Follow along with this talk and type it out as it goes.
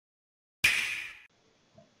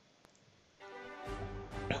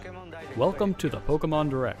Welcome to the Pokémon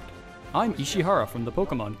Direct. I'm Ishihara from the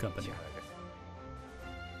Pokémon Company.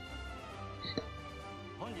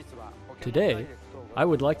 Today, I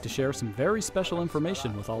would like to share some very special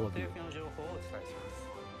information with all of you.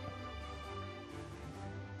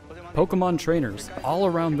 Pokémon trainers all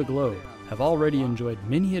around the globe have already enjoyed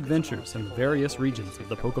many adventures in the various regions of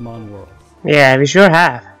the Pokémon world. Yeah, we sure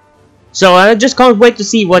have. So I just can't wait to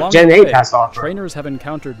see what Gen 8 has to offer. Trainers have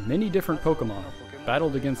encountered many different Pokémon,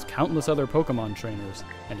 battled against countless other Pokémon trainers,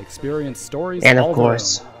 and experienced stories and of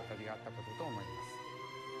course,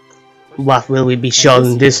 what will we be shown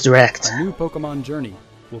in this Direct? A new Pokémon journey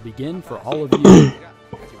will begin for all of you.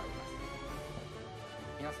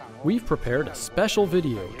 We've prepared a special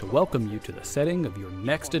video to welcome you to the setting of your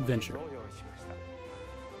next adventure.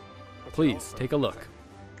 Please take a look.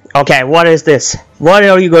 Okay, what is this? What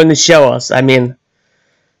are you going to show us? I mean...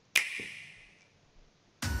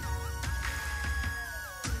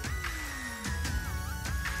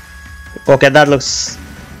 Okay, that looks...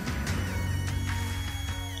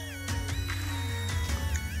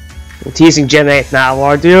 You're teasing Gen 8 now,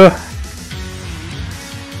 aren't you?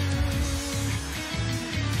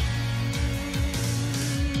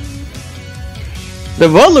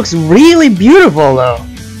 The world looks really beautiful though.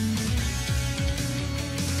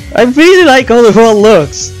 I really like how the world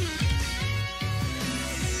looks.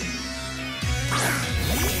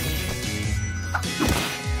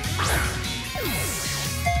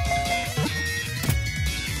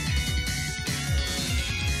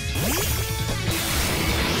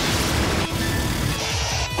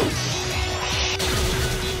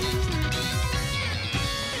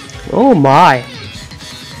 Oh my.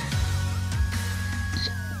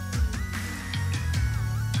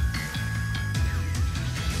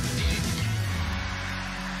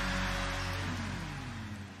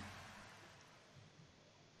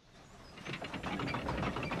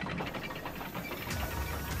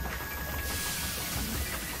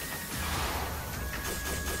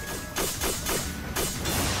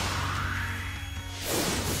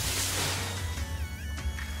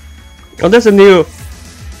 Oh, there's a new...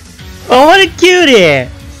 Oh, what a cutie!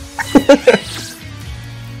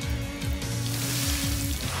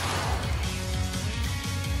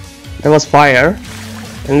 There was fire.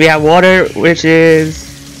 And we have water, which is...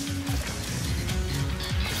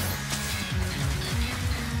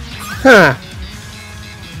 Huh.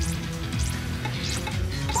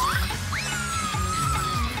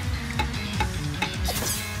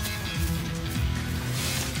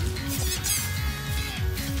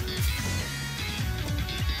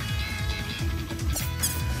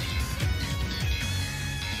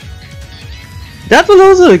 That was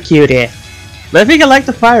also a cutie, but I think I like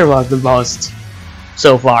the fire one the most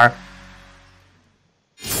so far.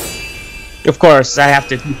 Of course, I have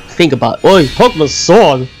to think about Pokemon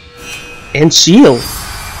Sword and Shield.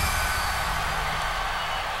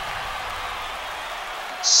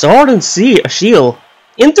 Sword and Shield.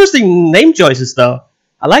 Interesting name choices, though.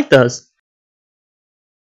 I like those.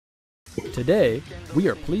 Today, we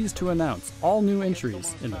are pleased to announce all new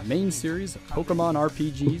entries in the main series of Pokemon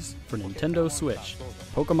RPGs for Nintendo Switch,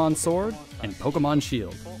 Pokemon Sword and Pokemon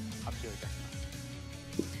Shield.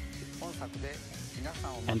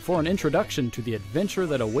 And for an introduction to the adventure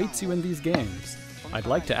that awaits you in these games, I'd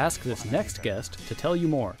like to ask this next guest to tell you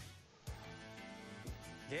more.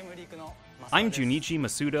 I'm Junichi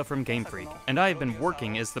Masuda from Game Freak, and I have been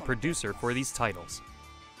working as the producer for these titles.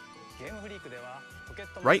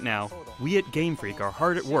 Right now, we at Game Freak are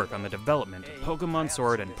hard at work on the development of Pokemon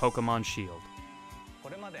Sword and Pokemon Shield.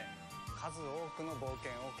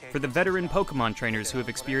 For the veteran Pokemon trainers who have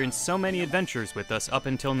experienced so many adventures with us up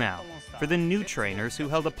until now, for the new trainers who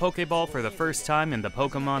held a Pokeball for the first time in the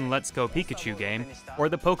Pokemon Let's Go Pikachu game, or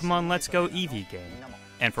the Pokemon Let's Go Eevee game,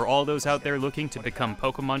 and for all those out there looking to become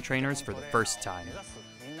Pokemon trainers for the first time.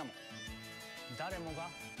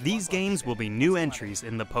 These games will be new entries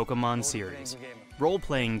in the Pokemon series,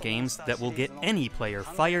 role-playing games that will get any player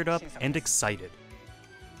fired up and excited.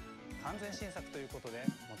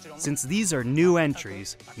 Since these are new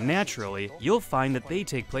entries, naturally, you'll find that they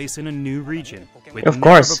take place in a new region, with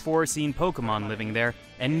never-before-seen Pokemon living there,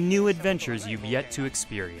 and new adventures you've yet to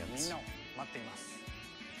experience.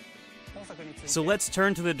 So let's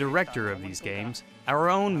turn to the director of these games, our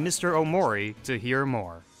own Mr. Omori, to hear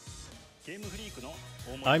more.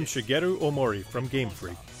 I'm Shigeru Omori from Game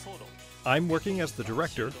Freak. I'm working as the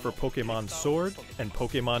director for Pokémon Sword and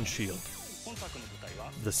Pokémon Shield.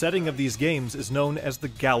 The setting of these games is known as the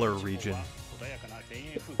Galar region.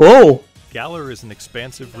 Oh! Galar is an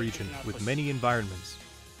expansive region with many environments,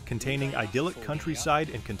 containing idyllic countryside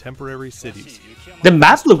and contemporary cities. The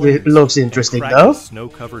map looks interesting though.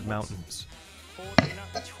 Snow-covered mountains.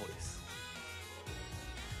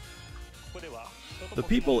 The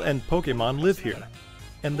people and Pokémon live here,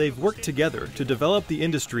 and they've worked together to develop the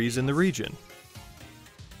industries in the region.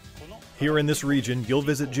 Here in this region, you'll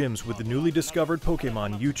visit gyms with the newly discovered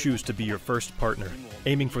Pokémon you choose to be your first partner,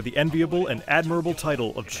 aiming for the enviable and admirable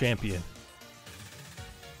title of champion.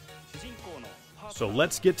 So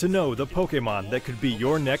let's get to know the Pokémon that could be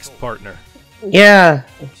your next partner. Yeah,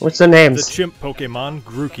 what's the names? The chimp Pokémon,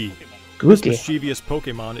 Grookey. Grookey. This mischievous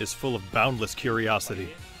Pokémon is full of boundless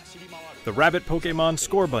curiosity. The rabbit Pokémon,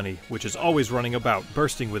 Scorbunny, which is always running about,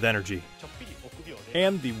 bursting with energy.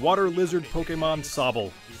 And the water lizard Pokémon,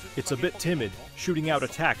 Sobble. It's a bit timid, shooting out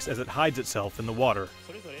attacks as it hides itself in the water.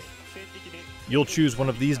 You'll choose one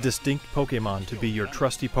of these distinct Pokémon to be your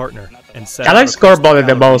trusty partner and set I like Scorbunny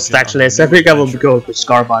the most actually, so I think I will go with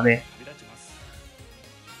Scorbunny.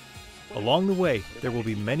 Along the way, there will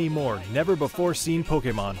be many more never-before-seen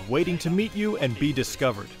Pokémon waiting to meet you and be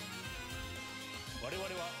discovered.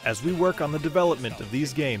 As we work on the development of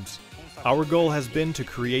these games, our goal has been to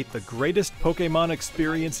create the greatest Pokémon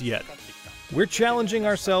experience yet. We're challenging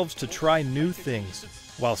ourselves to try new things,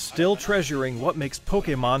 while still treasuring what makes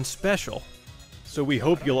Pokémon special. So we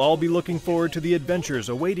hope you'll all be looking forward to the adventures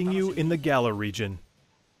awaiting you in the Galar region.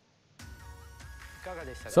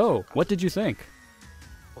 So, what did you think?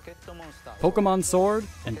 Pokémon Sword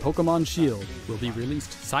and Pokémon Shield will be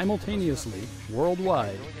released simultaneously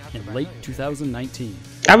worldwide in late 2019.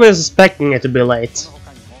 I was expecting it to be late.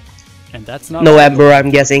 And that's not November, I'm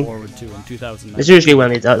guessing. Forward to in 2019. It's usually when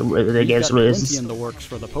the We've game's got plenty released. in the works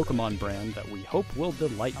for the Pokemon brand that we hope will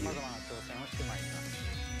delight you.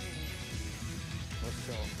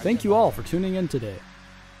 Thank you all for tuning in today.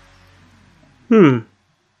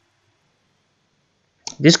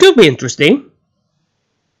 This could be interesting.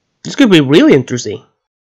 This could be really interesting.